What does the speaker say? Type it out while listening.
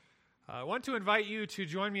I want to invite you to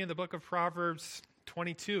join me in the book of Proverbs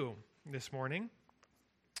 22 this morning.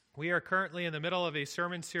 We are currently in the middle of a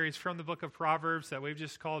sermon series from the book of Proverbs that we've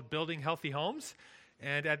just called Building Healthy Homes.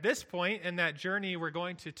 And at this point in that journey, we're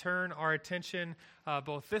going to turn our attention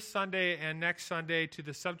both this Sunday and next Sunday to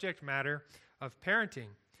the subject matter of parenting.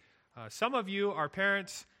 Some of you are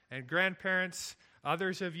parents and grandparents.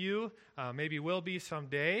 Others of you maybe will be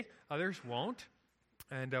someday. Others won't.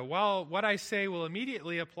 And while what I say will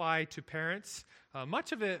immediately apply to parents,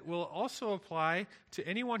 much of it will also apply to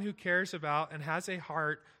anyone who cares about and has a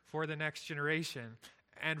heart for the next generation.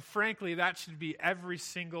 And frankly, that should be every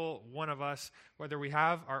single one of us, whether we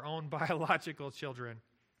have our own biological children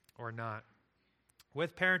or not.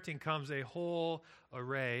 With parenting comes a whole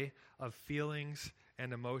array of feelings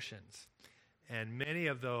and emotions. And many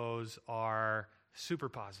of those are super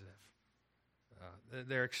positive.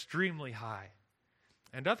 They're extremely high.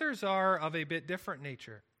 And others are of a bit different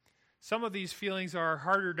nature. Some of these feelings are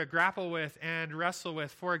harder to grapple with and wrestle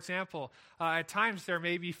with. For example, at times there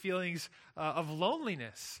may be feelings of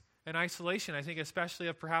loneliness and isolation. I think especially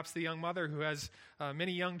of perhaps the young mother who has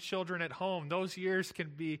many young children at home. Those years can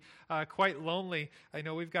be quite lonely. I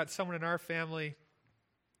know we've got someone in our family,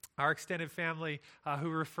 our extended family, who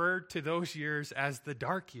referred to those years as the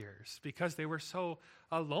dark years because they were so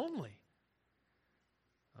lonely.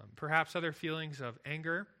 Perhaps other feelings of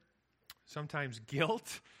anger, sometimes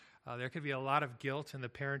guilt. There could be a lot of guilt in the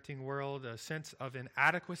parenting world, a sense of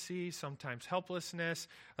inadequacy, sometimes helplessness,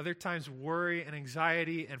 other times worry and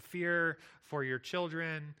anxiety and fear for your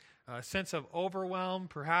children, a sense of overwhelm,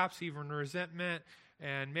 perhaps even resentment.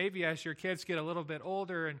 And maybe as your kids get a little bit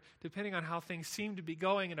older and depending on how things seem to be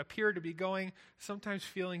going and appear to be going, sometimes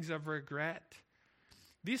feelings of regret.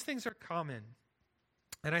 These things are common.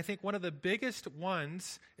 And I think one of the biggest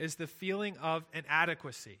ones is the feeling of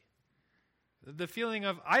inadequacy. The feeling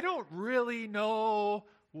of, I don't really know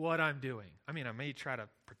what I'm doing. I mean, I may try to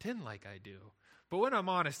pretend like I do. But when I'm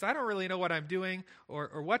honest, I don't really know what I'm doing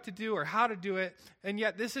or what to do or how to do it. And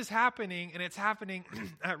yet this is happening, and it's happening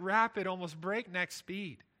at rapid, almost breakneck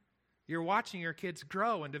speed. You're watching your kids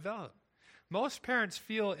grow and develop. Most parents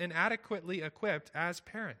feel inadequately equipped as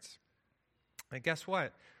parents. And guess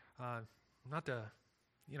what? Not to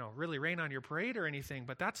really rain on your parade or anything,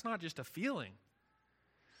 but that's not just a feeling.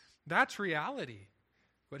 That's reality.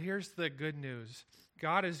 But here's the good news.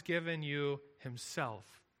 God has given you himself,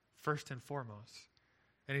 first and foremost.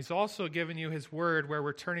 And he's also given you his word, where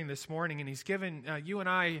we're turning this morning, and he's given you and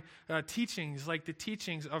I teachings like the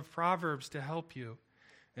teachings of Proverbs to help you.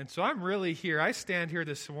 And so I'm really here. I stand here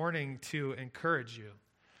this morning to encourage you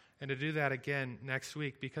and to do that again next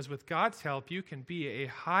week, because with God's help, you can be a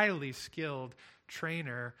highly skilled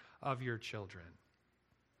trainer of your children.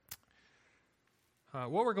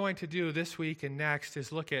 What we're going to do this week and next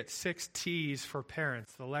is look at 6 T's for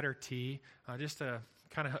parents, the letter T, just to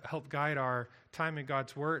kind of help guide our time in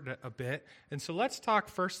God's Word a bit. And so let's talk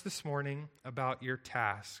first this morning about your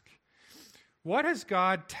task. What has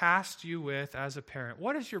God tasked you with as a parent?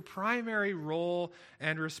 What is your primary role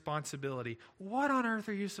and responsibility? What on earth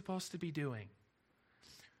are you supposed to be doing?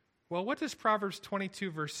 Well, what does Proverbs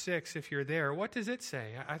 22 verse 6, if you're there, what does it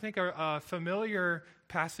say? I think a familiar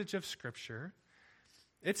passage of Scripture.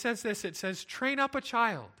 It says this, it says, train up a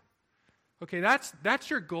child. Okay, that's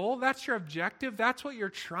your goal, that's your objective, that's what you're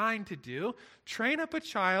trying to do. Train up a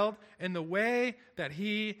child in the way that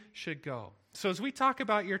he should go. So as we talk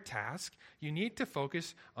about your task, you need to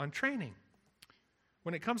focus on training.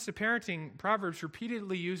 When it comes to parenting, Proverbs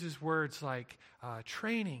repeatedly uses words like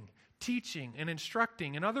training, teaching, and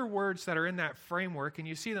instructing, and other words that are in that framework, and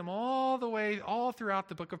you see them all throughout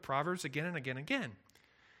the book of Proverbs again and again and again.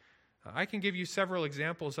 I can give you several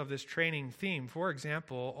examples of this training theme. For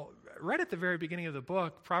example, right at the very beginning of the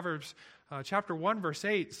book, Proverbs chapter 1, verse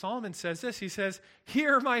 8, Solomon says this. He says,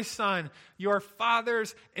 "Hear, my son, your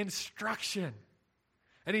father's instruction."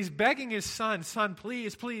 And he's begging his son,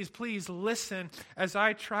 please, please, please listen as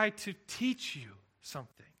I try to teach you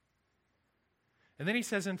something. And then he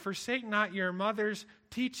says, "And forsake not your mother's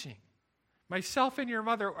teaching." Myself and your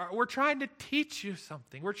mother, we're trying to teach you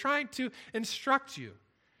something. We're trying to instruct you.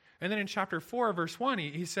 And then in chapter 4, verse 1,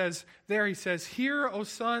 he says, "Hear, O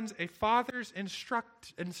sons, a father's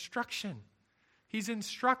instruction." He's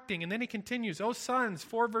instructing. And then he continues, "O sons,"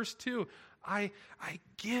 4 verse 2, I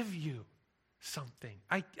give you something.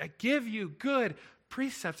 I give you good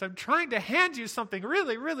precepts. I'm trying to hand you something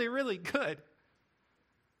really, really, really good.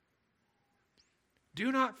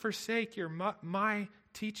 Do not forsake my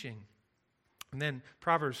teaching. And then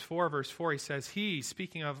Proverbs 4, verse 4, he says, "He,"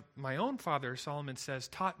 speaking of my own father, Solomon says,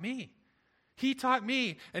 "taught me. He taught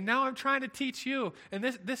me, and now I'm trying to teach you. And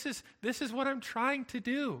this is what I'm trying to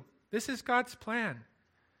do. This is God's plan.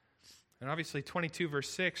 And obviously 22 verse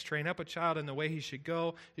 6, train up a child in the way he should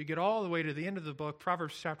go. You get all the way to the end of the book,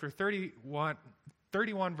 Proverbs chapter 31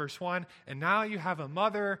 verse 1, and now you have a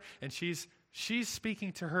mother, and she's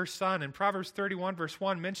speaking to her son. And Proverbs 31 verse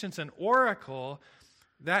 1 mentions an oracle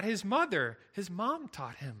that his mom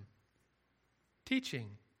taught him. Teaching.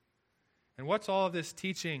 And what's all of this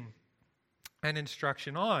teaching and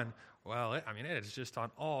instruction on? Well, it is just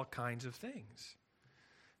on all kinds of things.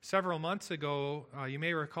 Several months ago, you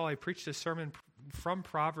may recall I preached a sermon from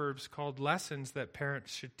Proverbs called Lessons That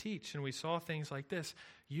Parents Should Teach. And we saw things like this.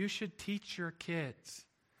 You should teach your kids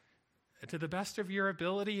to the best of your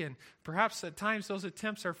ability. And perhaps at times those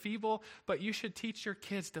attempts are feeble, but you should teach your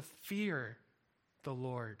kids to fear the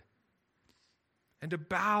Lord and to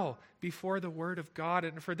bow before the Word of God,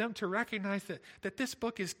 and for them to recognize that this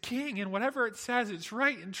book is king, and whatever it says, it's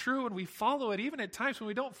right and true, and we follow it even at times when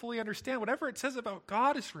we don't fully understand. Whatever it says about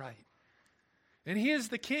God is right. And He is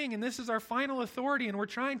the king, and this is our final authority, and we're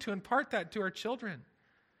trying to impart that to our children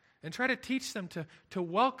and try to teach them to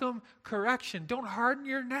welcome correction. Don't harden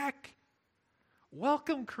your neck.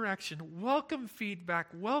 Welcome correction, welcome feedback,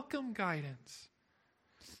 welcome guidance.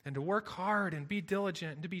 And to work hard and be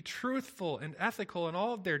diligent and to be truthful and ethical in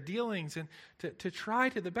all of their dealings, and to try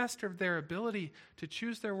to the best of their ability to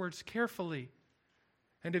choose their words carefully,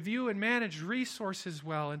 and to view and manage resources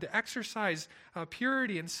well, and to exercise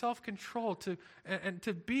purity and self-control, and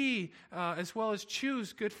to be as well as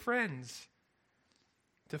choose good friends,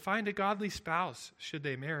 to find a godly spouse should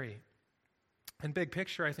they marry. And big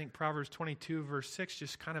picture, I think Proverbs 22 verse 6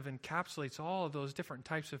 just kind of encapsulates all of those different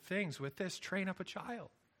types of things with this: train up a child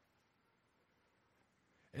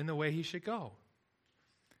in the way he should go.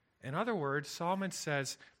 In other words, Solomon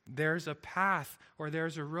says there's a path or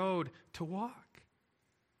there's a road to walk.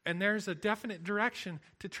 And there's a definite direction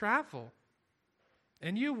to travel.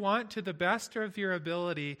 And you want, to the best of your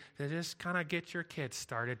ability, to just kind of get your kids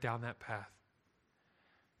started down that path.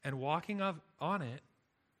 And walking on it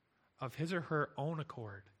of his or her own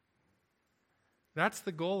accord. That's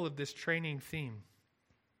the goal of this training theme.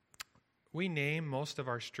 We name most of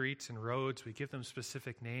our streets and roads. We give them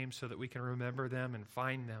specific names so that we can remember them and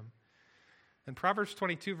find them. And Proverbs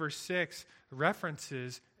 22 verse 6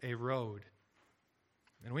 references a road.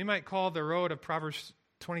 And we might call the road of Proverbs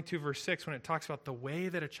 22 verse 6, when it talks about the way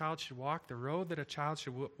that a child should walk, the road that a child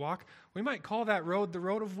should walk, we might call that road the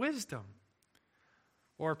road of wisdom.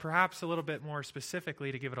 Or perhaps a little bit more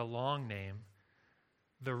specifically, to give it a long name,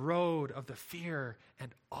 the road of the fear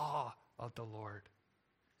and awe of the Lord.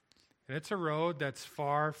 And it's a road that's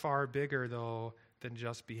far, far bigger, though, than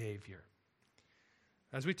just behavior.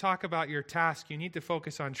 As we talk about your task, you need to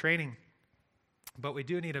focus on training. But we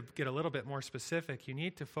do need to get a little bit more specific. You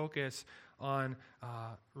need to focus on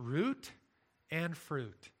root and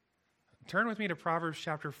fruit. Turn with me to Proverbs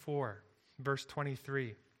chapter 4, verse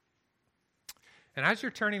 23. And as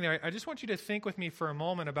you're turning there, I just want you to think with me for a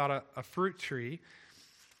moment about a fruit tree.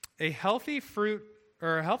 A healthy fruit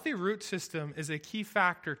or a healthy root system is a key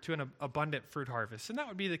factor to an abundant fruit harvest. And that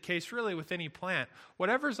would be the case really with any plant.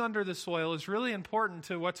 Whatever's under the soil is really important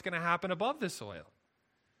to what's going to happen above the soil.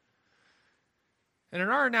 And in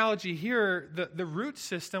our analogy here, the root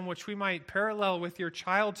system, which we might parallel with your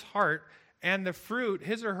child's heart, and the fruit,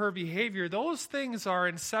 his or her behavior, those things are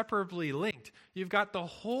inseparably linked. You've got the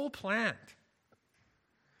whole plant.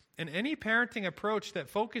 And any parenting approach that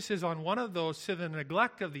focuses on one of those to the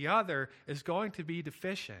neglect of the other is going to be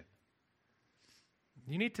deficient.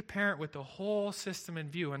 You need to parent with the whole system in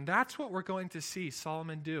view. And that's what we're going to see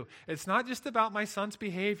Solomon do. It's not just about my son's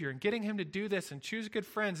behavior and getting him to do this and choose good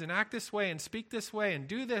friends and act this way and speak this way and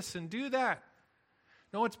do this and do that.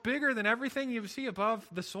 No, it's bigger than everything you see above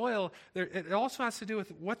the soil. It also has to do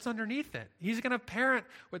with what's underneath it. He's going to parent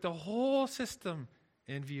with the whole system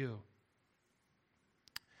in view.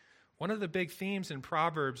 One of the big themes in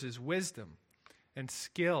Proverbs is wisdom and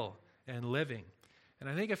skill and living. And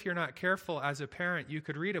I think if you're not careful as a parent, you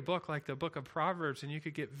could read a book like the book of Proverbs and you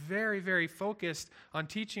could get very, very focused on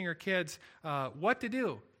teaching your kids what to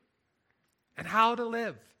do and how to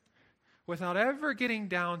live without ever getting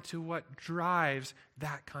down to what drives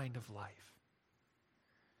that kind of life.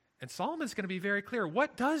 And Solomon's going to be very clear.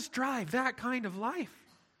 What does drive that kind of life?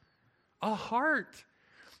 A heart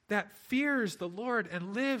that fears the Lord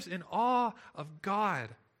and lives in awe of God.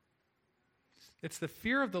 It's the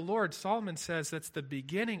fear of the Lord, Solomon says, that's the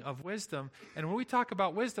beginning of wisdom. And when we talk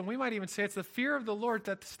about wisdom, we might even say it's the fear of the Lord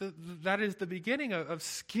that is the beginning of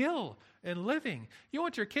skill in living. You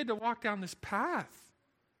want your kid to walk down this path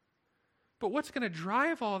But what's going to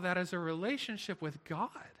drive all that is a relationship with God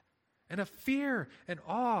and a fear and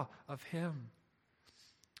awe of Him.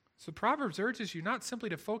 So Proverbs urges you not simply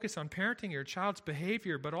to focus on parenting your child's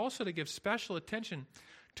behavior, but also to give special attention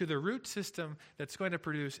to the root system that's going to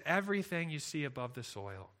produce everything you see above the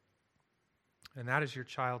soil. And that is your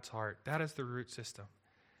child's heart. That is the root system.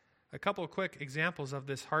 A couple of quick examples of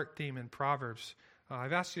this heart theme in Proverbs.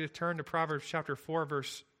 I've asked you to turn to Proverbs chapter 4,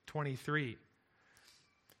 verse 23.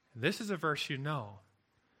 This is a verse you know.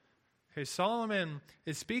 Okay, Solomon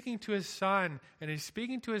is speaking to his son, and he's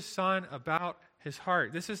speaking to his son about his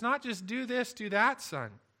heart. This is not just do this, do that,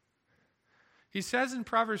 son. He says in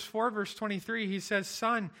Proverbs 4, verse 23, he says,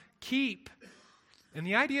 son, keep. And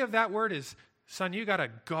the idea of that word is, son, you got to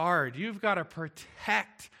guard. You've got to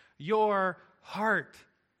protect your heart.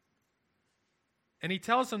 And he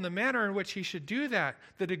tells him the manner in which he should do that,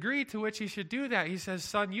 the degree to which he should do that. He says,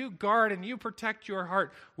 son, you guard and you protect your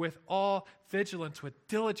heart with all vigilance, with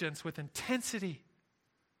diligence, with intensity.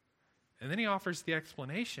 And then he offers the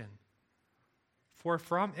explanation. For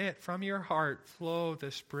from it, from your heart, flow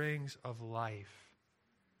the springs of life.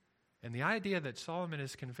 And the idea that Solomon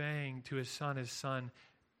is conveying to his son is, son,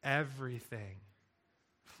 everything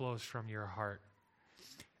flows from your heart.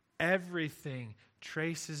 Everything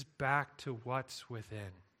traces back to what's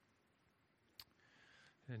within.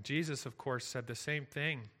 And Jesus, of course, said the same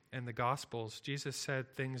thing in the Gospels. Jesus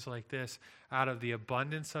said things like this, out of the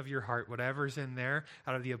abundance of your heart, whatever's in there,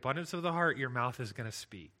 out of the abundance of the heart, your mouth is going to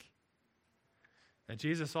speak. And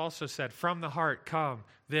Jesus also said, from the heart come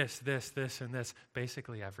this, and this,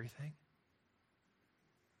 basically everything.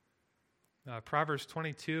 Proverbs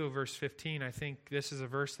 22, verse 15, I think this is a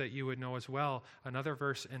verse that you would know as well. Another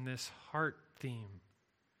verse in this heart theme.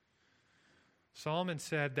 Solomon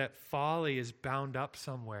said that folly is bound up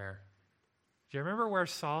somewhere. Do you remember where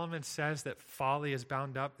Solomon says that folly is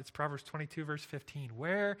bound up? It's Proverbs 22, verse 15.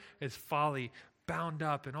 Where is folly bound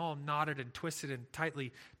up and all knotted and twisted and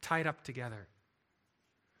tightly tied up together?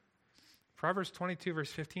 Proverbs 22,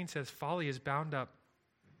 verse 15 says, folly is bound up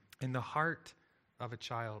in the heart of a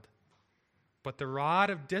child, but the rod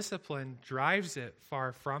of discipline drives it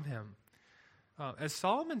far from him. As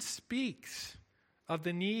Solomon speaks of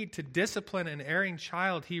the need to discipline an erring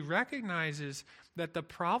child, he recognizes that the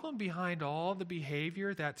problem behind all the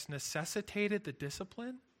behavior that's necessitated the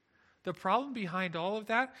discipline, the problem behind all of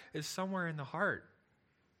that is somewhere in the heart.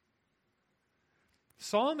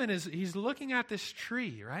 Solomon he's looking at this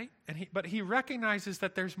tree, right? But he recognizes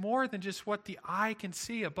that there's more than just what the eye can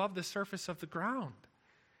see above the surface of the ground.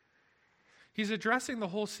 He's addressing the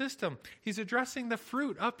whole system. He's addressing the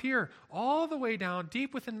fruit up here, all the way down,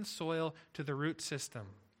 deep within the soil to the root system.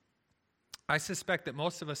 I suspect that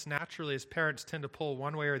most of us naturally as parents tend to pull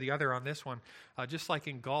one way or the other on this one, just like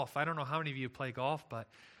in golf. I don't know how many of you play golf, but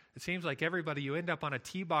it seems like everybody you end up on a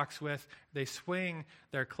tee box with, they swing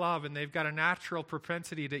their club and they've got a natural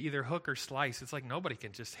propensity to either hook or slice. It's like nobody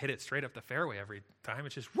can just hit it straight up the fairway every time.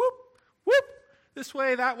 It's just whoop, whoop, this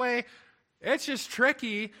way, that way. It's just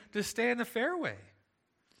tricky to stay in the fairway.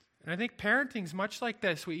 And I think parenting's much like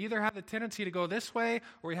this. We either have the tendency to go this way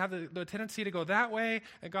or we have the tendency to go that way,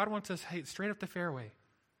 and God wants us straight up the fairway.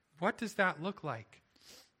 What does that look like?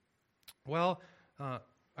 Well,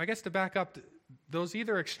 I guess to back up those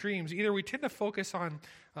either extremes, either we tend to focus on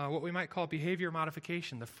what we might call behavior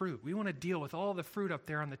modification, the fruit. We want to deal with all the fruit up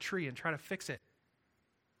there on the tree and try to fix it.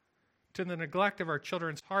 To the neglect of our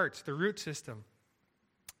children's hearts, the root system.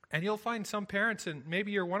 And you'll find some parents, and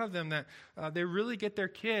maybe you're one of them, that they really get their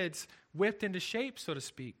kids whipped into shape, so to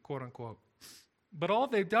speak, quote unquote. But all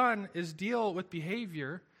they've done is deal with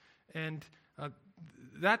behavior, and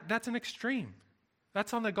that's an extreme.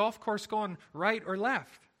 That's on the golf course going right or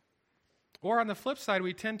left. Or on the flip side,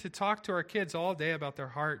 we tend to talk to our kids all day about their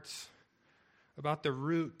hearts, about the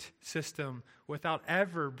root system, without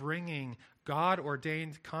ever bringing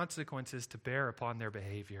God-ordained consequences to bear upon their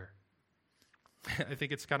behavior. I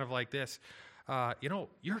think it's kind of like this.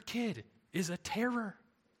 Your kid is a terror.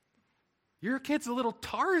 Your kid's a little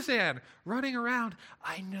Tarzan running around.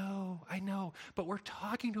 I know. But we're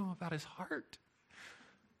talking to him about his heart.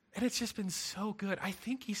 And it's just been so good. I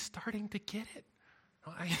think he's starting to get it.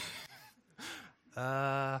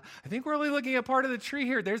 I think we're only looking at part of the tree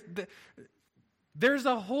here. There's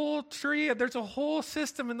a whole tree, there's a whole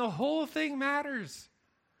system, and the whole thing matters.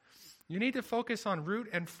 You need to focus on root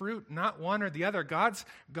and fruit, not one or the other. God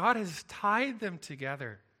has tied them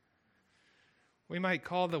together. We might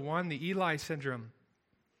call the one the Eli syndrome.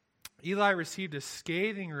 Eli received a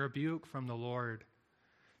scathing rebuke from the Lord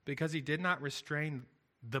because he did not restrain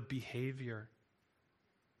the behavior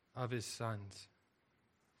of his sons.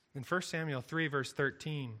 In 1 Samuel 3, verse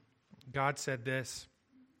 13, God said this,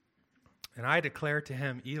 "And I declare to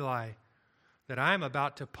him, Eli, that I am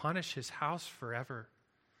about to punish his house forever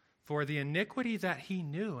for the iniquity that he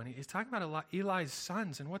knew." And he's talking about Eli's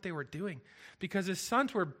sons and what they were doing, because his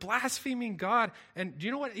sons were blaspheming God. And do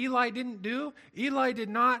you know what Eli didn't do? Eli did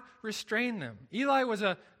not restrain them. Eli was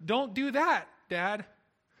don't do that, Dad.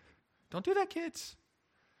 Don't do that, kids.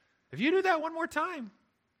 If you do that one more time,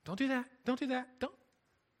 don't do that. Don't do that. Don't.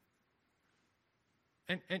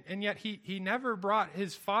 And yet he never brought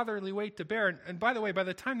his fatherly weight to bear. And by the way, by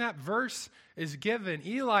the time that verse is given,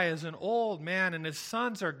 Eli is an old man and his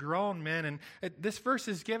sons are grown men. And this verse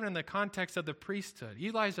is given in the context of the priesthood.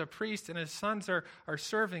 Eli's a priest and his sons are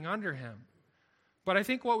serving under him. But I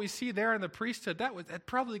think what we see there in the priesthood, that had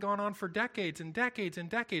probably gone on for decades and decades and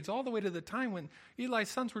decades, all the way to the time when Eli's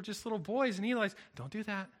sons were just little boys. And Eli's, don't do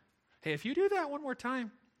that. Hey, if you do that one more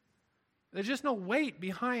time, there's just no weight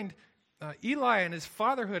behind Eli and his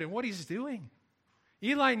fatherhood and what he's doing.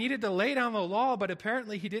 Eli needed to lay down the law, but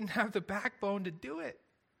apparently he didn't have the backbone to do it.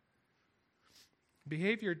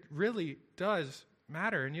 Behavior really does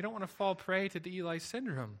matter, and you don't want to fall prey to the Eli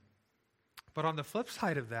syndrome. But on the flip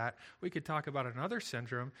side of that, we could talk about another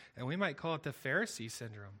syndrome, and we might call it the Pharisee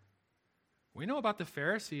syndrome. We know about the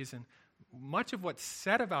Pharisees, and much of what's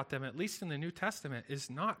said about them, at least in the New Testament,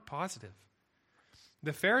 is not positive.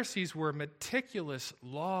 The Pharisees were meticulous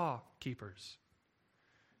law keepers.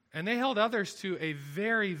 And they held others to a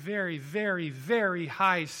very, very, very, very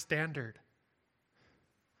high standard.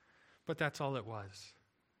 But that's all it was.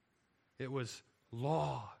 It was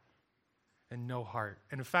law and no heart.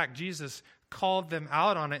 And in fact, Jesus called them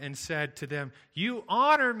out on it and said to them, "You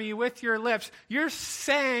honor me with your lips. You're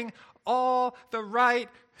saying all the right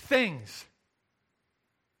things."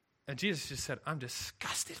 And Jesus just said, "I'm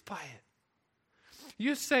disgusted by it.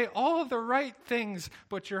 You say all the right things,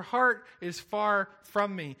 but your heart is far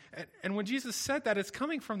from me." And when Jesus said that, it's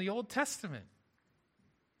coming from the Old Testament.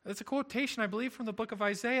 It's a quotation, I believe, from the book of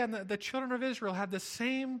Isaiah. And the children of Israel had the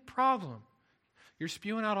same problem. You're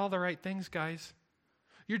spewing out all the right things, guys.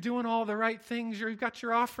 You're doing all the right things. You've got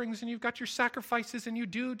your offerings and you've got your sacrifices and you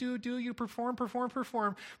do. You perform.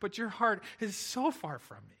 But your heart is so far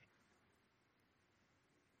from me.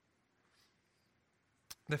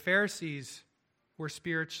 The Pharisees were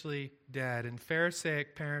spiritually dead, and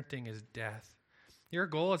Pharisaic parenting is death. Your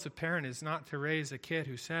goal as a parent is not to raise a kid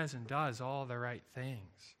who says and does all the right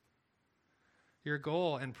things. Your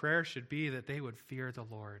goal and prayer should be that they would fear the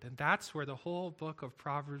Lord. And that's where the whole book of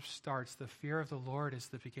Proverbs starts. The fear of the Lord is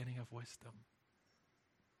the beginning of wisdom.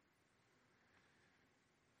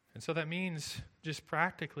 And so that means just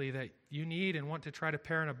practically that you need and want to try to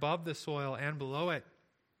parent above the soil and below it.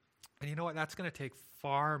 And you know what? That's going to take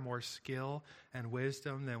far more skill and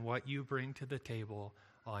wisdom than what you bring to the table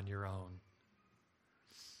on your own.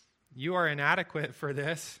 You are inadequate for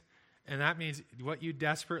this, and that means what you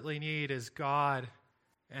desperately need is God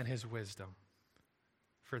and his wisdom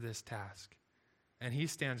for this task. And he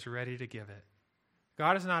stands ready to give it.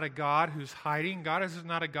 God is not a God who's hiding. God is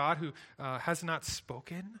not a God who has not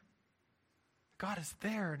spoken. God is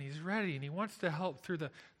there, and he's ready, and he wants to help through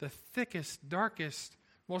the thickest, darkest,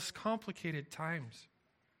 most complicated times.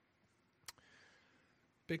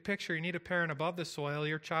 Big picture, you need a parent above the soil.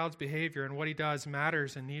 Your child's behavior and what he does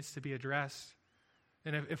matters and needs to be addressed.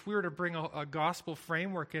 And if we were to bring a gospel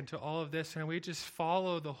framework into all of this and we just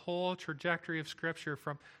follow the whole trajectory of Scripture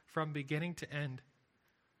from beginning to end,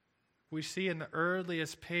 we see in the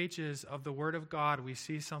earliest pages of the Word of God, we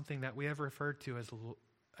see something that we have referred to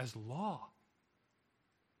as law.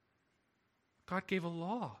 God gave a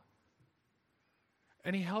law.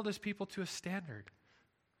 And he held his people to a standard.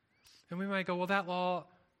 And we might go, well, that law,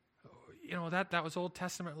 that was Old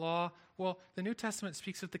Testament law. Well, the New Testament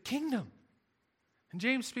speaks of the kingdom. And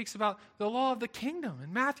James speaks about the law of the kingdom.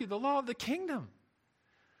 And Matthew, the law of the kingdom.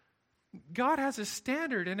 God has a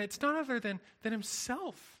standard, and it's none other than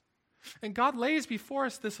himself. And God lays before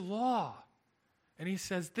us this law. And he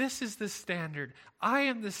says, this is the standard. I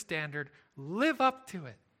am the standard. Live up to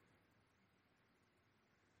it.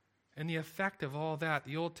 And the effect of all that,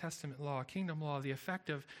 the Old Testament law, kingdom law, the effect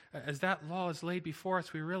of, as that law is laid before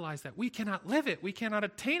us, we realize that we cannot live it, we cannot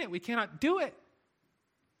attain it, we cannot do it.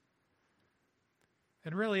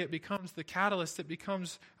 And really it becomes the catalyst, it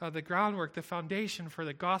becomes the groundwork, the foundation for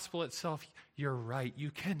the gospel itself. You're right, you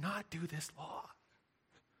cannot do this law.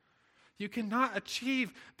 You cannot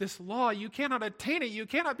achieve this law. You cannot attain it. You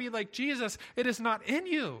cannot be like Jesus. It is not in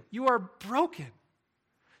you. You are broken.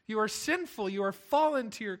 You are sinful. You are fallen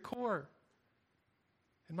to your core.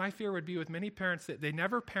 And my fear would be with many parents that they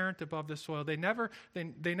never parent above the soil. They never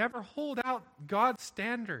hold out God's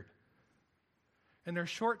standard. And they're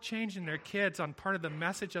shortchanging their kids on part of the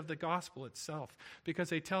message of the gospel itself because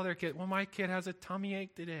they tell their kid, well, my kid has a tummy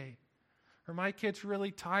ache today, or my kid's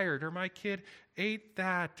really tired, or my kid ate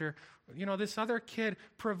that, or, this other kid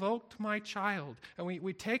provoked my child. And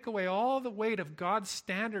we take away all the weight of God's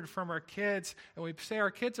standard from our kids, and we say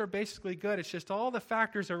our kids are basically good. It's just all the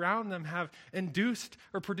factors around them have induced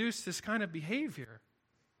or produced this kind of behavior.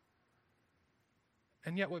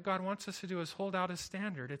 And yet what God wants us to do is hold out a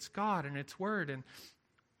standard. It's God and it's Word,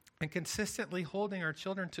 and consistently holding our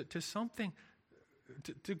children to something,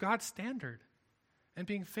 to God's standard, and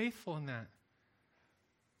being faithful in that.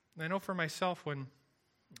 And I know for myself, when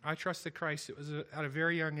I trusted Christ, it was at a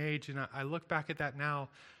very young age, and I look back at that now,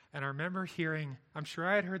 and I remember I'm sure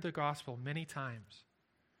I had heard the gospel many times.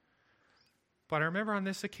 But I remember on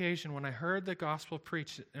this occasion when I heard the gospel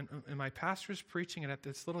preached, and my pastor was preaching it at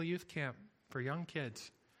this little youth camp for young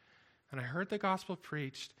kids. And I heard the gospel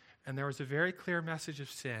preached, and there was a very clear message of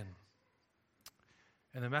sin.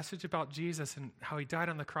 And the message about Jesus and how he died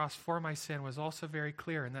on the cross for my sin was also very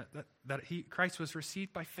clear, and that Christ was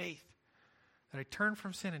received by faith, that I turned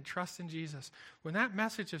from sin and trust in Jesus. When that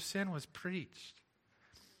message of sin was preached,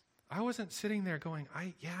 I wasn't sitting there going,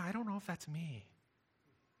 I don't know if that's me.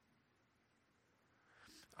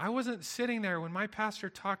 I wasn't sitting there when my pastor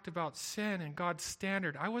talked about sin and God's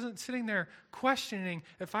standard. I wasn't sitting there questioning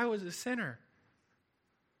if I was a sinner.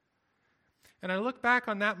 And I look back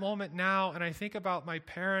on that moment now, and I think about my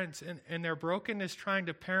parents and their brokenness trying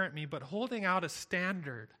to parent me, but holding out a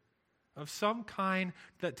standard of some kind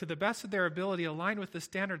that, to the best of their ability, aligned with the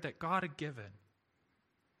standard that God had given.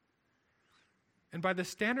 And by the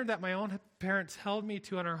standard that my own parents held me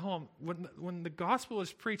to in our home, when the gospel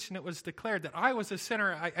was preached and it was declared that I was a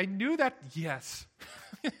sinner, I knew that, yes,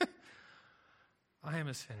 I am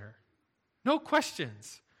a sinner. No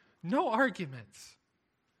questions, no arguments.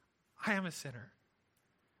 I am a sinner.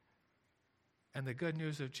 And the good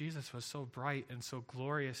news of Jesus was so bright and so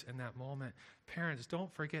glorious in that moment. Parents,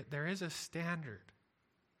 don't forget, there is a standard.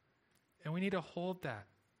 And we need to hold that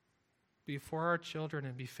before our children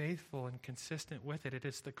and be faithful and consistent with it. It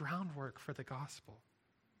is the groundwork for the gospel.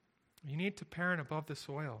 You need to parent above the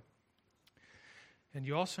soil. And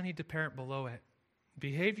you also need to parent below it.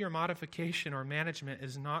 Behavior modification or management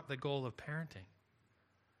is not the goal of parenting.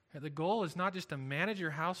 The goal is not just to manage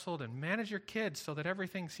your household and manage your kids so that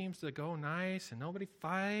everything seems to go nice and nobody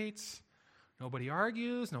fights, nobody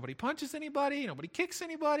argues, nobody punches anybody, nobody kicks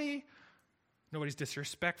anybody, nobody's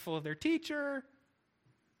disrespectful of their teacher.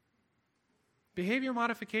 Behavior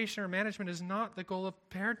modification or management is not the goal of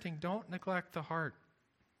parenting. Don't neglect the heart.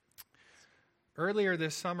 Earlier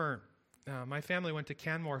this summer, my family went to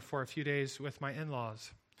Canmore for a few days with my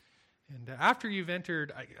in-laws. And after you've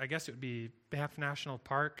entered, I guess it would be Banff National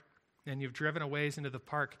Park, and you've driven a ways into the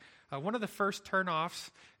park, one of the first turnoffs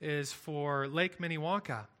is for Lake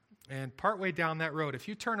Minnewanka. And partway down that road, if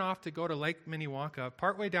you turn off to go to Lake Minnewanka,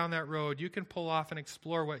 partway down that road, you can pull off and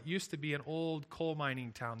explore what used to be an old coal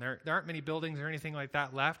mining town. There aren't many buildings or anything like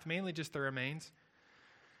that left, mainly just the remains.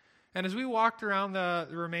 And as we walked around the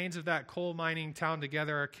remains of that coal mining town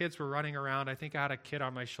together, our kids were running around. I think I had a kid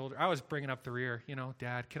on my shoulder. I was bringing up the rear,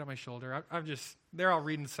 Dad, kid on my shoulder. They're all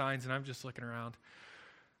reading signs, and I'm just looking around.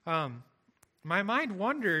 My mind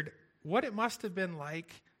wondered what it must have been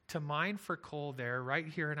like to mine for coal there, right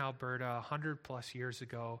here in Alberta, 100+ years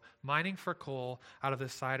ago, mining for coal out of the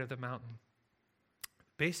side of the mountain.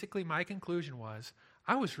 Basically, my conclusion was,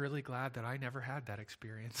 I was really glad that I never had that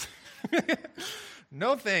experience.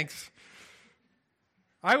 No thanks.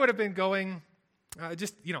 I would have been going,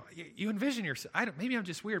 you envision yourself. Maybe I'm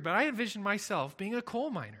just weird, but I envision myself being a coal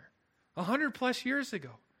miner 100+ years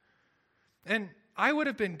ago. And I would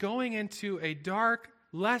have been going into a dark,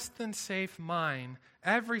 less than safe mine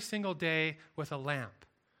every single day with a lamp.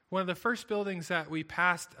 One of the first buildings that we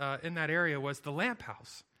passed in that area was the lamp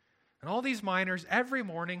house. And all these miners every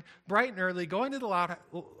morning, bright and early, going to the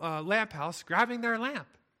lamp house, grabbing their lamp.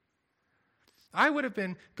 I would have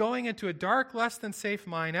been going into a dark, less than safe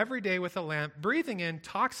mine every day with a lamp, breathing in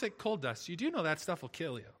toxic coal dust. You do know that stuff will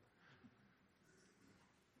kill you.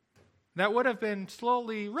 That would have been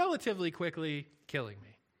slowly, relatively quickly killing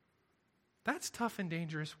me. That's tough and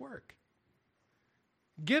dangerous work.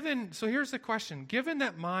 So here's the question. Given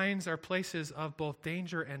that mines are places of both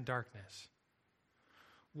danger and darkness,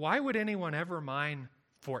 why would anyone ever mine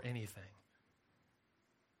for anything?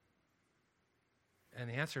 And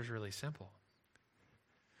the answer is really simple.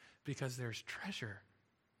 Because there's treasure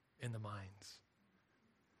in the mines.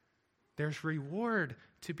 There's reward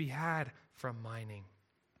to be had from mining.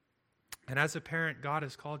 And as a parent, God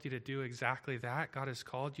has called you to do exactly that. God has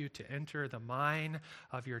called you to enter the mine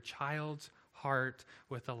of your child's heart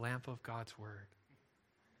with the lamp of God's word.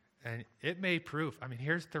 And it may prove,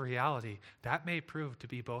 here's the reality, that may prove to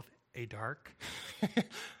be both a dark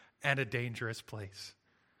and a dangerous place.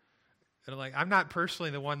 And I'm not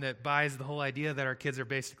personally the one that buys the whole idea that our kids are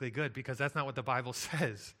basically good, because that's not what the Bible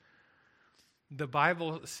says. The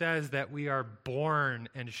Bible says that we are born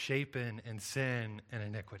and shapen in sin and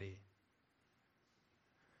iniquity.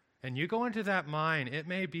 And you go into that mine, it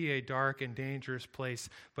may be a dark and dangerous place,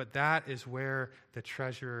 but that is where the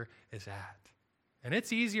treasure is at. And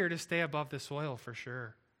it's easier to stay above the soil for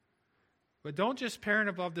sure. But don't just parent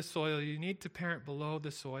above the soil, you need to parent below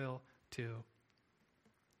the soil too.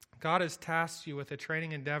 God has tasked you with a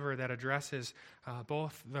training endeavor that addresses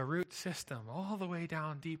both the root system all the way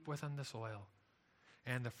down deep within the soil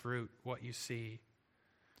and the fruit, what you see.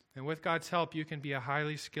 And with God's help, you can be a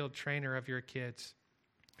highly skilled trainer of your kids.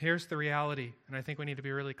 Here's the reality, and I think we need to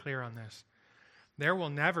be really clear on this. There will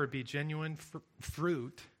never be genuine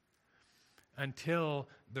fruit until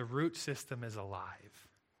the root system is alive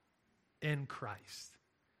in Christ.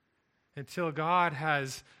 Until God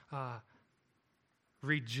has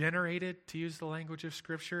regenerated, to use the language of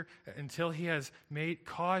Scripture, until he has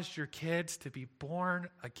caused your kids to be born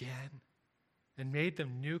again and made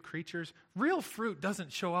them new creatures. Real fruit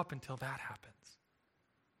doesn't show up until that happens.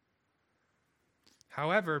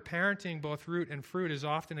 However, parenting both root and fruit is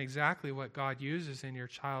often exactly what God uses in your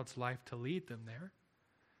child's life to lead them there.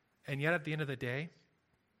 And yet at the end of the day,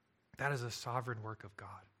 that is a sovereign work of God.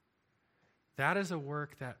 That is a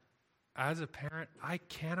work that, as a parent, I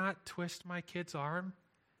cannot twist my kid's arm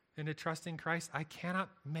into trusting Christ. I cannot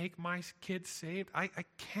make my kids saved. I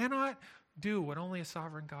cannot do what only a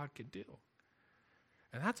sovereign God could do.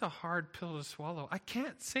 And that's a hard pill to swallow. I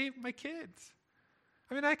can't save my kids.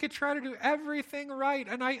 I could try to do everything right,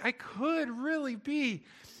 and I could really be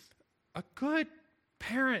a good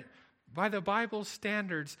parent by the Bible's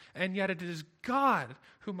standards, and yet it is God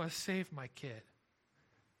who must save my kid.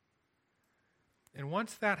 And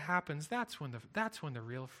once that happens, that's when the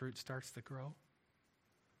real fruit starts to grow.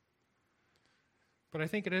 But I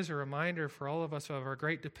think it is a reminder for all of us of our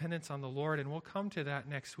great dependence on the Lord, and we'll come to that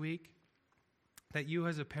next week, that you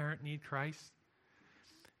as a parent need Christ.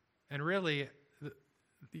 And really,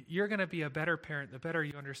 you're going to be a better parent the better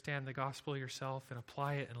you understand the gospel yourself and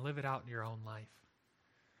apply it and live it out in your own life.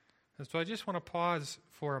 And so I just want to pause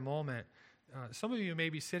for a moment. Some of you may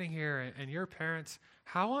be sitting here and your parents,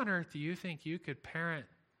 how on earth do you think you could parent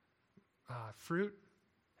fruit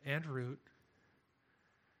and root?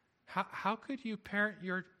 How could you parent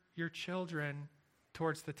your children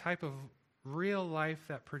towards the type of real life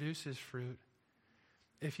that produces fruit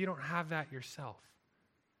if you don't have that yourself?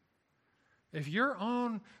 If your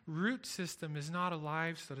own root system is not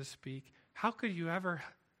alive, so to speak, how could you ever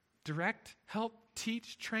direct, help,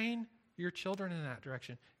 teach, train your children in that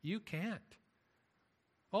direction? You can't.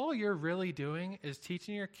 All you're really doing is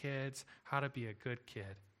teaching your kids how to be a good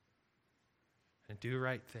kid and do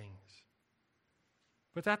right things.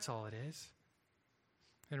 But that's all it is.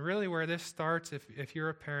 And really where this starts, if you're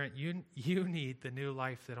a parent, you need the new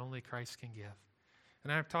life that only Christ can give.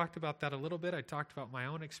 And I've talked about that a little bit. I talked about my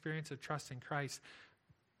own experience of trusting Christ.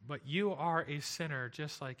 But you are a sinner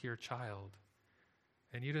just like your child.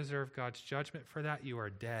 And you deserve God's judgment for that. You are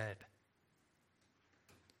dead.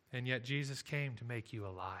 And yet Jesus came to make you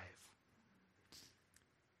alive.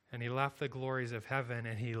 And he left the glories of heaven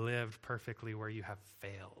and he lived perfectly where you have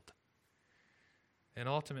failed. And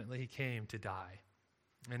ultimately he came to die.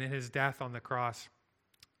 And in his death on the cross,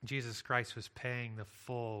 Jesus Christ was paying the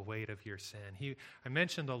full weight of your sin. I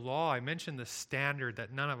mentioned the law. I mentioned the standard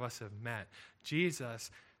that none of us have met. Jesus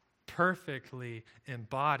perfectly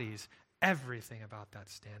embodies everything about that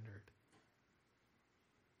standard.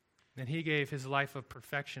 And he gave his life of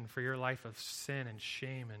perfection for your life of sin and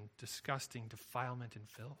shame and disgusting defilement and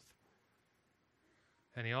filth.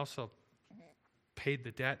 And he also paid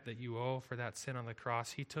the debt that you owe for that sin on the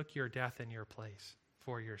cross. He took your death in your place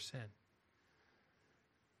for your sin.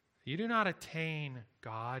 You do not attain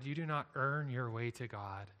God. You do not earn your way to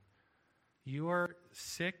God. You are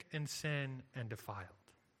sick in sin and defiled.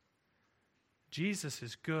 Jesus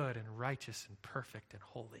is good and righteous and perfect and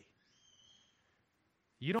holy.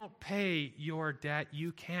 You don't pay your debt.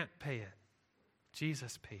 You can't pay it.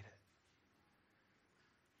 Jesus paid it.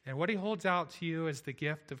 And what he holds out to you is the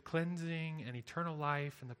gift of cleansing and eternal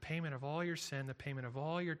life and the payment of all your sin, the payment of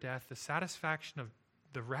all your death, the satisfaction of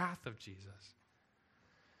the wrath of Jesus.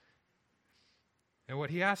 And what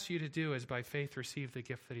he asks you to do is by faith receive the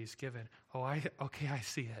gift that he's given. I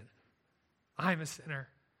see it. I'm a sinner,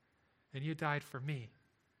 and you died for me.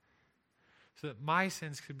 so that my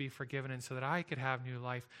sins could be forgiven and so that I could have new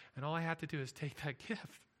life. And all I had to do is take that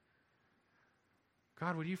gift.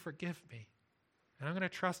 God, would you forgive me? And I'm going to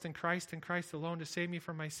trust in Christ and Christ alone to save me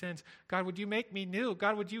from my sins. God, would you make me new?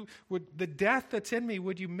 God, would the death that's in me,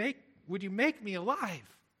 would you make me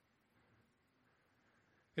alive?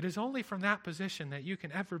 It is only from that position that you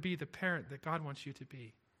can ever be the parent that God wants you to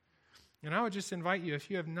be. And I would just invite you,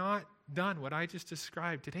 if you have not done what I just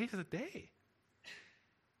described, today's the day.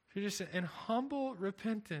 If you're just in humble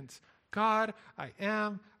repentance, God, I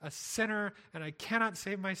am a sinner and I cannot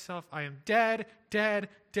save myself. I am dead, dead,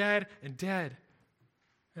 dead, and dead.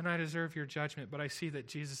 And I deserve your judgment, but I see that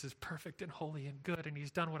Jesus is perfect and holy and good, and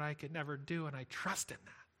he's done what I could never do, and I trust in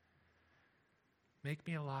that. Make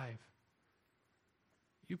me alive.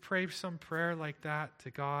 You pray some prayer like that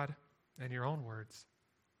to God in your own words.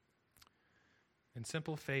 In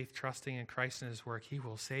simple faith, trusting in Christ and his work, he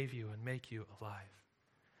will save you and make you alive.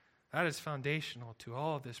 That is foundational to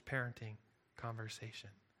all of this parenting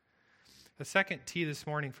conversation. The second T this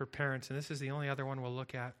morning for parents, and this is the only other one we'll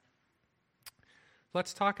look at.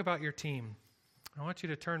 Let's talk about your team. I want you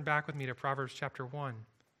to turn back with me to Proverbs chapter 1,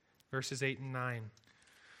 verses 8 and 9.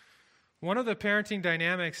 One of the parenting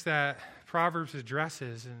dynamics that Proverbs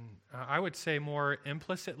addresses, and I would say more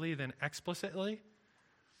implicitly than explicitly,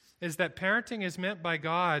 is that parenting is meant by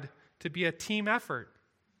God to be a team effort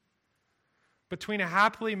between a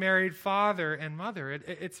happily married father and mother.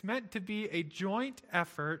 It's meant to be a joint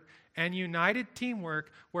effort and united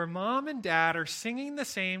teamwork where mom and dad are singing the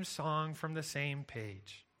same song from the same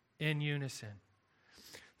page in unison.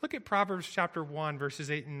 Look at Proverbs chapter 1,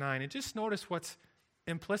 verses 8 and 9, and just notice what's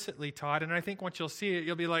implicitly taught. And I think once you'll see it,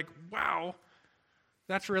 you'll be like, wow,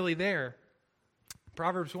 that's really there.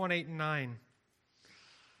 Proverbs 1, 8 and 9.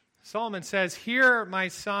 Solomon says, "Hear, my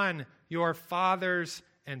son, your father's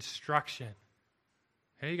instruction."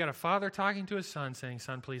 Okay, you got a father talking to his son saying,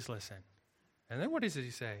 "Son, please listen." And then what does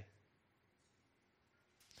he say?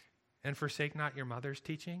 "And forsake not your mother's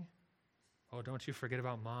teaching." Oh, don't you forget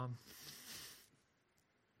about mom.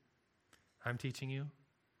 I'm teaching you.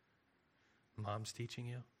 Mom's teaching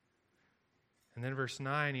you. And then verse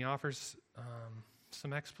 9, he offers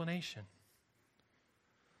some explanation.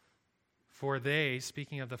 "For they,"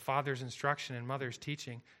 speaking of the father's instruction and mother's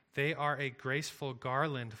teaching, "they are a graceful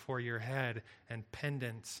garland for your head and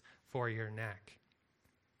pendants for your neck."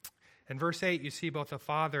 In verse 8, you see both the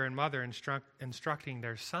father and mother instructing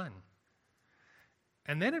their son.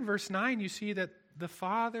 And then in verse 9, you see that the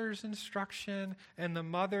father's instruction and the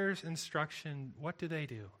mother's instruction, what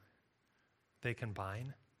do? They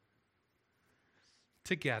combine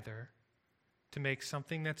together to make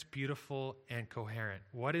something that's beautiful and coherent.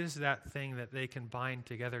 What is that thing that they combine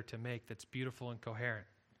together to make that's beautiful and coherent?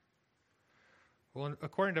 Well,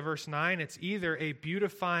 according to verse 9, it's either a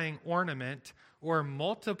beautifying ornament or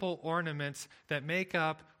multiple ornaments that make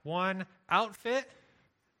up one outfit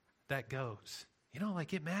that goes.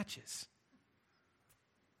 Like it matches.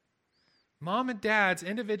 Mom and dad's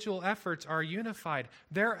individual efforts are unified.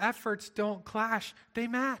 Their efforts don't clash, they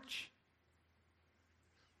match.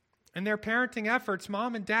 In their parenting efforts,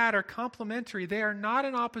 mom and dad are complementary. They are not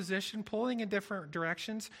in opposition, pulling in different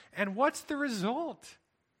directions. And what's the result?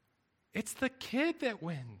 It's the kid that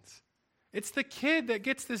wins. It's the kid that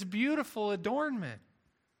gets this beautiful adornment.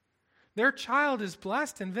 Their child is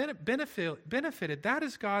blessed and benefited. That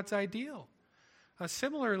is God's ideal.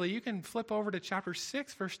 Similarly, you can flip over to chapter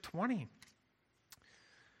 6, verse 20.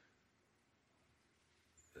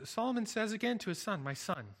 Solomon says again to his son, "My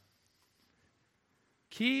son,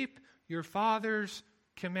 keep your father's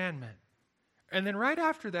commandment." And then right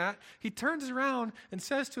after that, he turns around and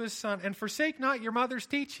says to his son, "And forsake not your mother's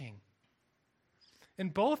teaching." In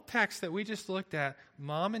both texts that we just looked at,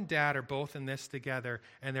 mom and dad are both in this together,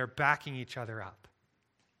 and they're backing each other up.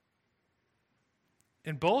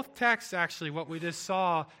 In both texts, actually, what we just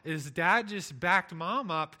saw is dad just backed mom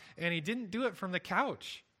up, and he didn't do it from the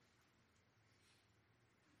couch.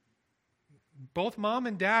 Both mom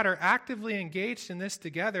and dad are actively engaged in this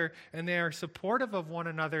together, and they are supportive of one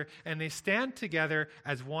another, and they stand together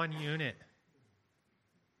as one unit.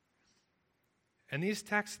 And these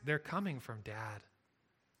texts, they're coming from dad.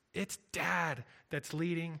 It's dad that's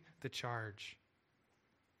leading the charge.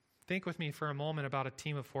 Think with me for a moment about a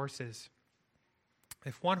team of horses.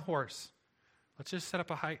 If one horse, let's just set up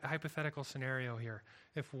a hypothetical scenario here.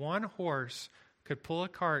 If one horse could pull a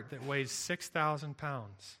cart that weighs 6,000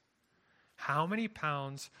 pounds, how many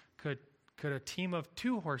pounds could a team of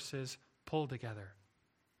two horses pull together?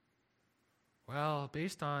 Well,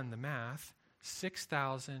 based on the math,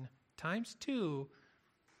 6,000 times 2,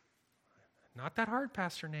 not that hard,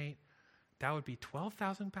 Pastor Nate, that would be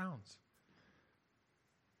 12,000 pounds.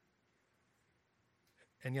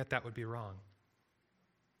 And yet that would be wrong.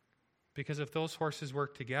 Because if those horses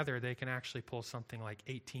work together, they can actually pull something like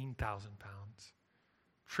 18,000 pounds.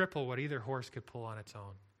 Triple what either horse could pull on its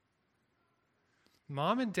own.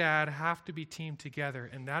 Mom and dad have to be teamed together,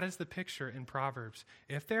 and that is the picture in Proverbs.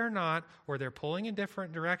 If they're not, or they're pulling in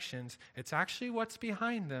different directions, it's actually what's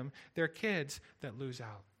behind them, their kids, that lose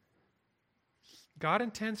out. God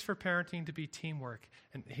intends for parenting to be teamwork.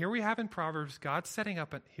 And here we have in Proverbs, God setting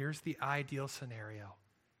up, here's the ideal scenario.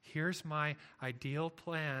 Here's my ideal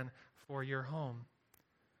plan for your home.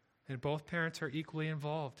 And both parents are equally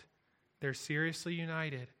involved. They're seriously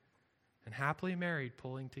united and happily married,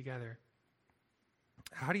 pulling together.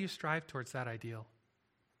 How do you strive towards that ideal?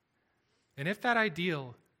 And if that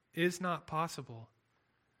ideal is not possible,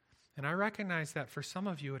 and I recognize that for some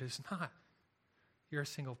of you it is not. You're a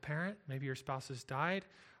single parent. Maybe your spouse has died.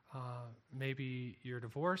 Maybe you're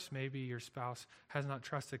divorced. Maybe your spouse has not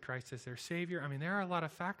trusted Christ as their Savior. I mean, there are a lot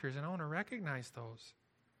of factors, and I want to recognize those.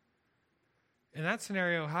 In that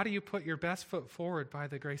scenario, how do you put your best foot forward by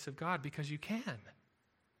the grace of God? Because you can.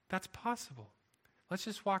 That's possible. Let's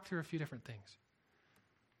just walk through a few different things.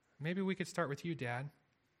 Maybe we could start with you, Dad.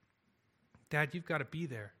 Dad, you've got to be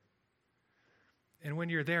there. And when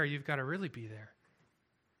you're there, you've got to really be there.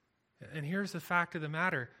 And here's the fact of the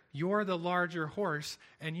matter. You're the larger horse,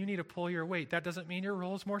 and you need to pull your weight. That doesn't mean your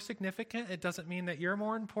role is more significant. It doesn't mean that you're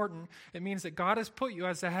more important. It means that God has put you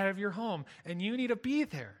as the head of your home, and you need to be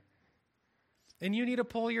there. And you need to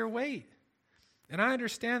pull your weight. And I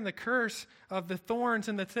understand the curse of the thorns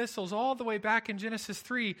and the thistles all the way back in Genesis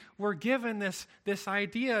 3. We're given this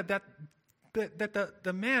idea that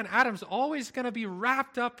the man, Adam's always going to be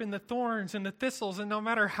wrapped up in the thorns and the thistles, and no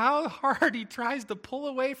matter how hard he tries to pull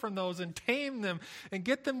away from those and tame them and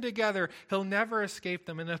get them together, he'll never escape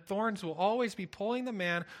them. And the thorns will always be pulling the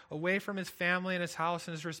man away from his family and his house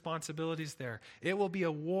and his responsibilities there. It will be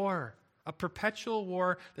a war, a perpetual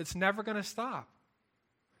war that's never going to stop.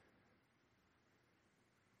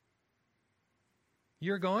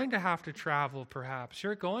 You're going to have to travel, perhaps.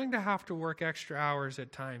 You're going to have to work extra hours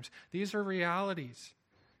at times. These are realities.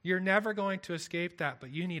 You're never going to escape that, but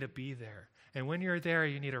you need to be there. And when you're there,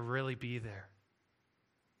 you need to really be there.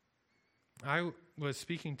 I was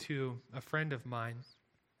speaking to a friend of mine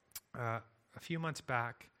a few months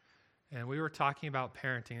back, and we were talking about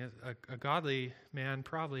parenting. A godly man,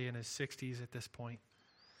 probably in his 60s at this point.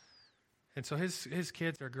 And so his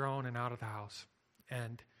kids are grown and out of the house.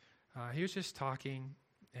 And he was just talking,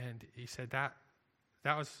 and he said that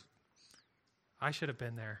was, I should have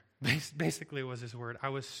been there, basically was his word. I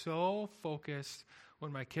was so focused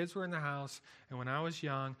when my kids were in the house, and when I was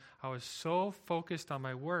young, I was so focused on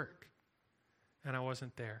my work, and I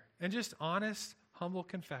wasn't there. And just honest, humble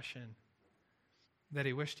confession that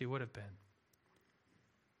he wished he would have been.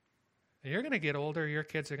 And you're going to get older, your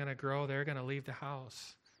kids are going to grow, they're going to leave the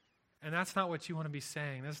house. And that's not what you want to be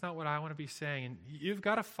saying. That's not what I want to be saying. And you've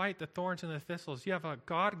got to fight the thorns and the thistles. You have a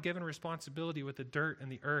God-given responsibility with the dirt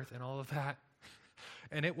and the earth and all of that.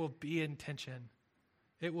 And it will be in tension.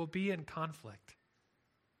 It will be in conflict.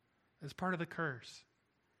 It's part of the curse.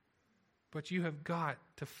 But you have got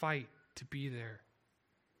to fight to be there.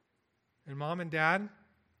 And mom and dad,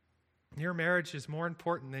 your marriage is more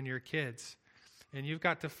important than your kids. And you've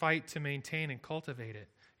got to fight to maintain and cultivate it.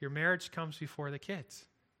 Your marriage comes before the kids.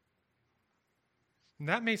 And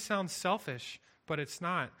that may sound selfish, but it's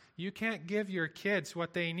not. You can't give your kids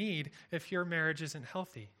what they need if your marriage isn't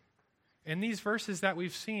healthy. In these verses that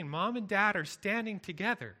we've seen, mom and dad are standing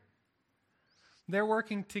together. They're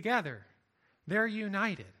working together. They're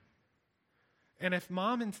united. And if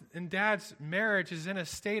mom and dad's marriage is in a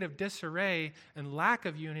state of disarray and lack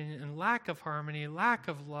of union and lack of harmony, lack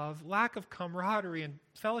of love, lack of camaraderie and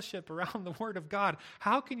fellowship around the Word of God,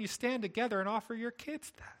 how can you stand together and offer your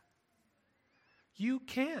kids that? You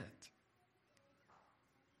can't.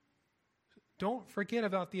 Don't forget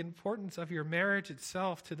about the importance of your marriage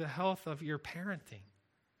itself to the health of your parenting.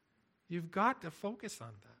 You've got to focus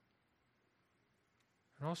on that.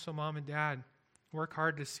 And also, mom and dad, work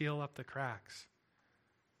hard to seal up the cracks.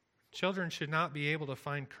 Children should not be able to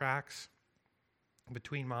find cracks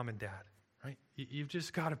between mom and dad, right? You've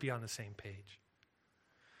just got to be on the same page.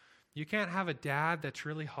 You can't have a dad that's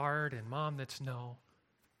really hard and mom that's no.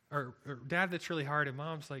 Or dad that's really hard and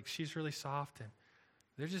mom's like, she's really soft, and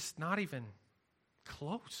they're just not even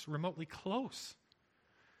close, remotely close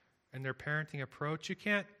in their parenting approach. You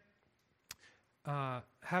can't have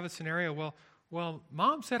a scenario, well,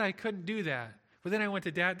 mom said I couldn't do that, but then I went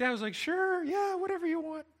to dad. Dad was like, sure, yeah, whatever you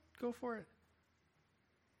want, go for it.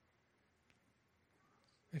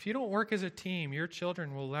 If you don't work as a team, your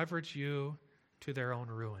children will leverage you to their own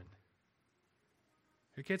ruin.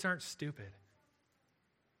 Your kids aren't stupid.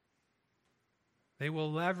 They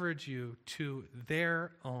will leverage you to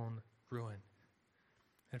their own ruin.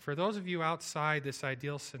 And for those of you outside this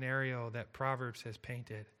ideal scenario that Proverbs has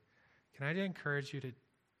painted, can I encourage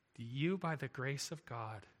you by the grace of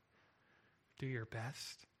God, do your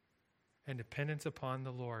best and dependence upon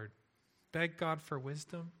the Lord. Beg God for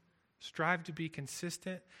wisdom. Strive to be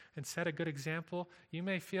consistent and set a good example. You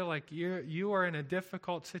may feel like you are in a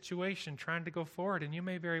difficult situation trying to go forward, and you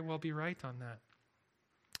may very well be right on that.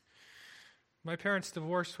 My parents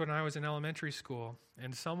divorced when I was in elementary school,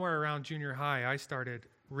 and somewhere around junior high, I started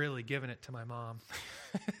really giving it to my mom.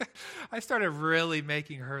 I started really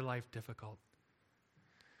making her life difficult.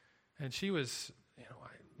 And she was,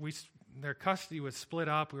 their custody was split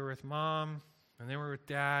up. We were with mom, and then we were with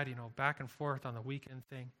dad, back and forth on the weekend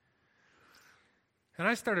thing. And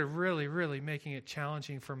I started really, really making it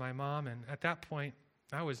challenging for my mom, and at that point,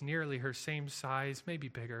 I was nearly her same size, maybe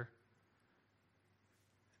bigger.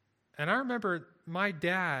 And I remember my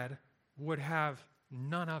dad would have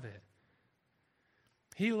none of it.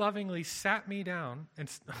 He lovingly sat me down, and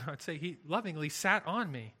I'd say he lovingly sat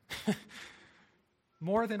on me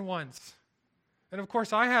more than once. And of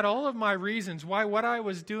course, I had all of my reasons why what I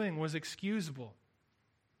was doing was excusable.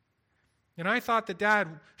 And I thought that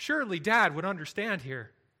surely Dad would understand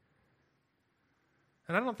here.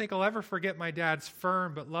 And I don't think I'll ever forget my dad's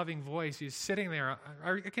firm but loving voice. He's sitting there.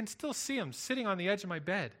 I can still see him sitting on the edge of my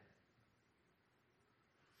bed.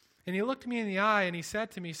 And he looked me in the eye and he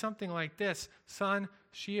said to me something like this, "Son,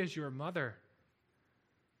 she is your mother.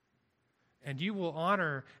 And you will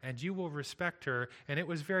honor and you will respect her." And it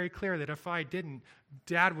was very clear that if I didn't,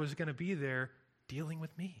 Dad was going to be there dealing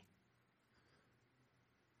with me.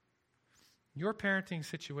 Your parenting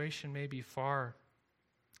situation may be far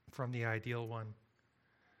from the ideal one.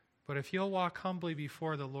 But if you'll walk humbly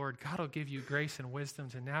before the Lord, God will give you grace and wisdom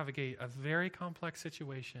to navigate a very complex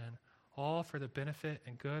situation, all for the benefit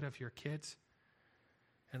and good of your kids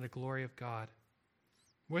and the glory of God.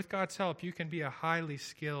 With God's help, you can be a highly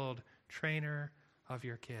skilled trainer of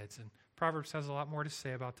your kids. And Proverbs has a lot more to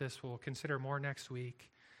say about this. We'll consider more next week.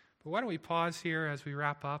 But why don't we pause here as we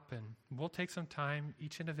wrap up, and we'll take some time,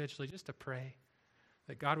 each individually, just to pray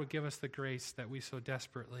that God would give us the grace that we so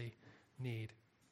desperately need.